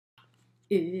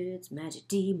It's Magic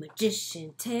D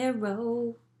Magician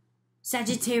Tarot.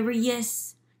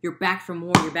 Sagittarius. You're back for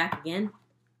more. You're back again?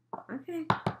 Okay.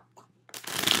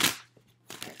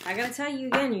 I gotta tell you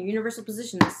again, your universal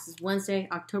position. This is Wednesday,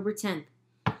 October 10th,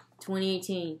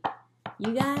 2018.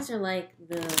 You guys are like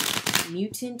the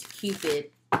mutant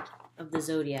Cupid of the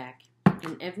Zodiac.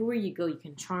 And everywhere you go, you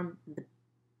can charm the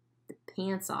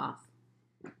pants off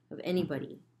of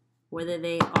anybody. Whether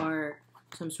they are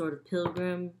some sort of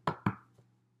pilgrim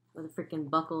with a freaking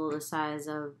buckle the size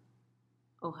of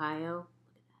Ohio.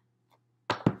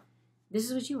 Look at that. This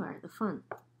is what you are, the fun.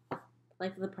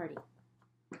 Life of the party.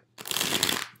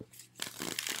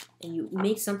 And you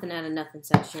make something out of nothing,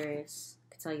 Sagittarius.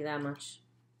 I can tell you that much.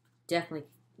 Definitely,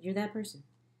 you're that person.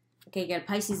 Okay, you got a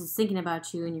Pisces that's thinking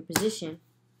about you in your position.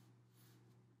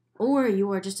 Or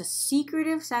you are just a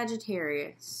secretive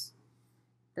Sagittarius.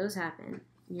 Those happen.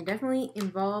 You're definitely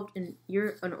involved in,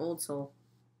 you're an old soul.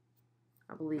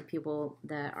 I believe people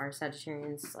that are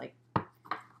Sagittarians, like,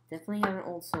 definitely have an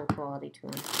old soul quality to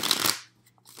them.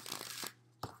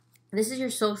 This is your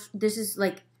social, this is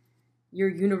like your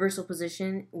universal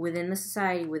position within the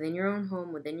society, within your own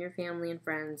home, within your family and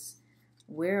friends.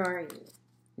 Where are you?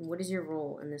 And what is your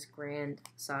role in this grand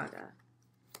saga?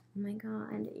 Oh my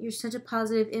God, you're such a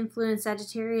positive influence,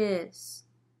 Sagittarius.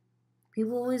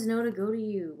 People always know to go to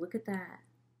you. Look at that.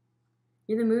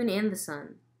 You're the moon and the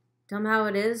sun. Tell them how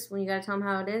it is when you gotta tell them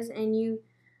how it is, and you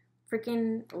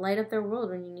freaking light up their world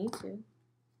when you need to.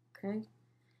 Okay?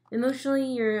 Emotionally,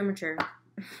 you're immature.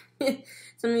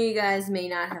 Some of you guys may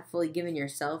not have fully given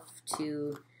yourself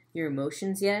to your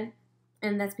emotions yet,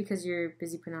 and that's because you're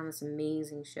busy putting on this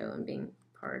amazing show and being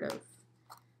part of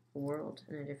the world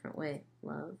in a different way.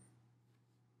 Love.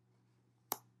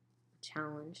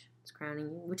 Challenge. It's crowning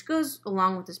you, which goes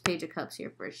along with this Page of Cups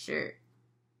here for sure.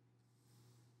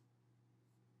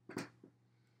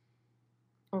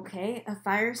 Okay, a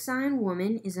fire sign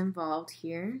woman is involved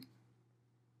here.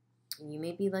 You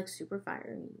may be like super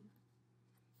fiery.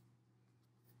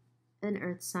 An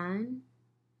earth sign,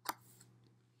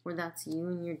 or that's you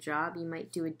and your job. You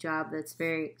might do a job that's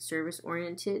very service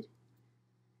oriented.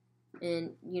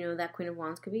 And you know that Queen of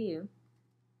Wands could be you.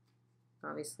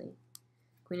 Obviously.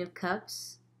 Queen of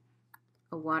Cups,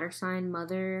 a water sign,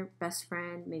 mother, best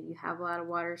friend. Maybe you have a lot of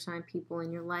water sign people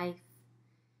in your life.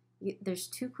 There's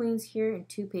two queens here and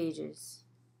two pages.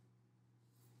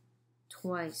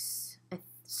 Twice. I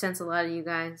sense a lot of you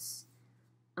guys.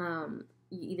 You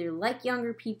either like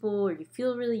younger people or you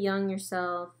feel really young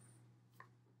yourself.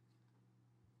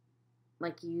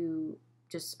 Like you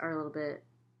just are a little bit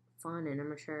fun and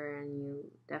immature, and you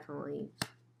definitely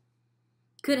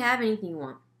could have anything you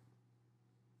want.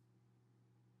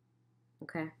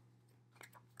 Okay.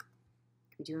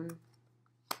 Could be doing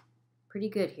pretty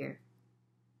good here.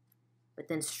 But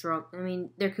then struggle. I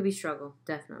mean, there could be struggle,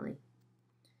 definitely.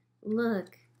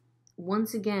 Look,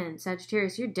 once again,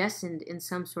 Sagittarius, you're destined in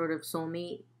some sort of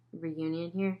soulmate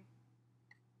reunion here.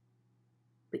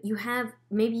 But you have,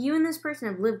 maybe you and this person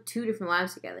have lived 2 different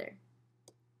lives together.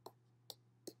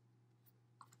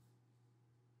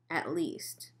 At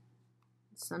least.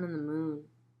 The sun and the moon.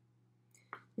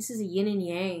 This is a yin and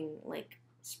yang, like,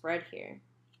 spread here.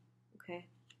 Okay.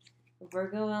 A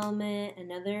Virgo element,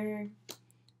 another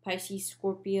Pisces,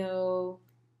 Scorpio,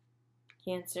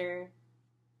 Cancer.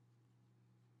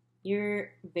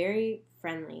 You're very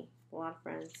friendly. A lot of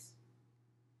friends.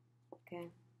 Okay.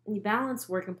 And you balance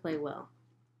work and play well,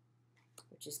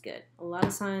 which is good. A lot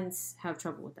of signs have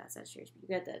trouble with that, Sagittarius, but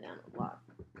you got that down a lot.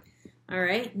 All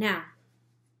right. Now,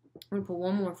 I'm going to put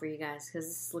one more for you guys because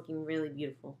this is looking really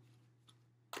beautiful.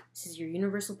 This is your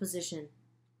universal position.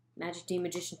 Magic D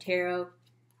Magician Tarot.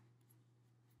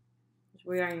 This is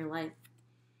where you are in your life.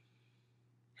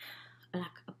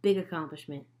 A big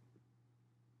accomplishment.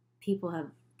 People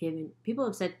have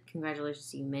said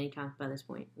congratulations to you many times by this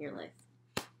point in your life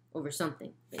over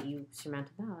something that you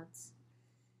surmounted the odds.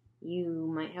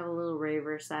 You might have a little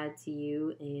raver side to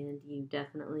you, and you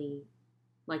definitely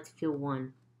like to feel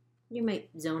one. You might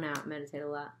zone out, meditate a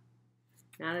lot.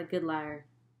 Not a good liar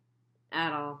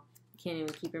at all. You can't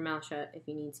even keep your mouth shut if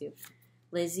you need to.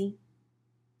 Lazy.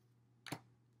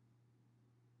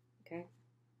 Okay.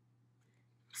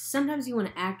 Sometimes you want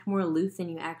to act more aloof than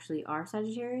you actually are,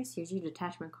 Sagittarius. Here's your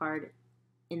detachment card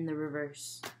in the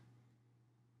reverse.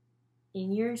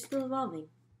 And you're still evolving,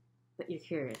 but you're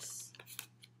curious.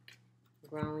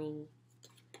 Growing.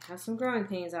 Have some growing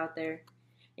pains out there.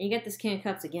 And you get this King of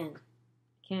Cups again.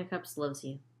 King of Cups loves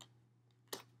you.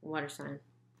 Water sign.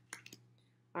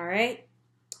 Alright.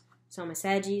 So my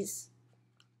Saggies,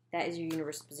 that is your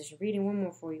universal position reading. One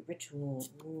more for you. Ritual.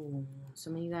 Ooh.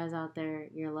 Some of you guys out there,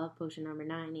 your love potion number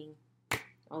 9ing.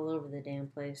 all over the damn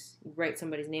place. You write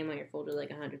somebody's name on your folder like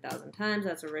 100,000 times.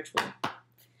 That's a ritual.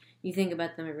 You think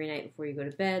about them every night before you go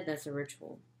to bed. That's a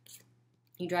ritual.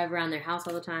 You drive around their house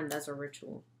all the time. That's a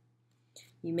ritual.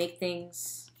 You make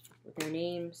things with their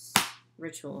names.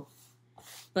 Ritual.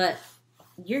 But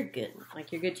you're good.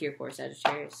 Like, you're good to your core,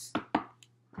 Sagittarius.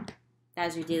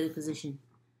 That's your daily position.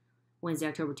 Wednesday,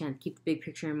 October 10th. Keep the big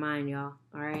picture in mind, y'all.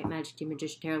 All right? Magic Team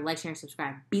Magician Tarot. Like, share, and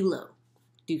subscribe below.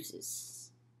 Deuces.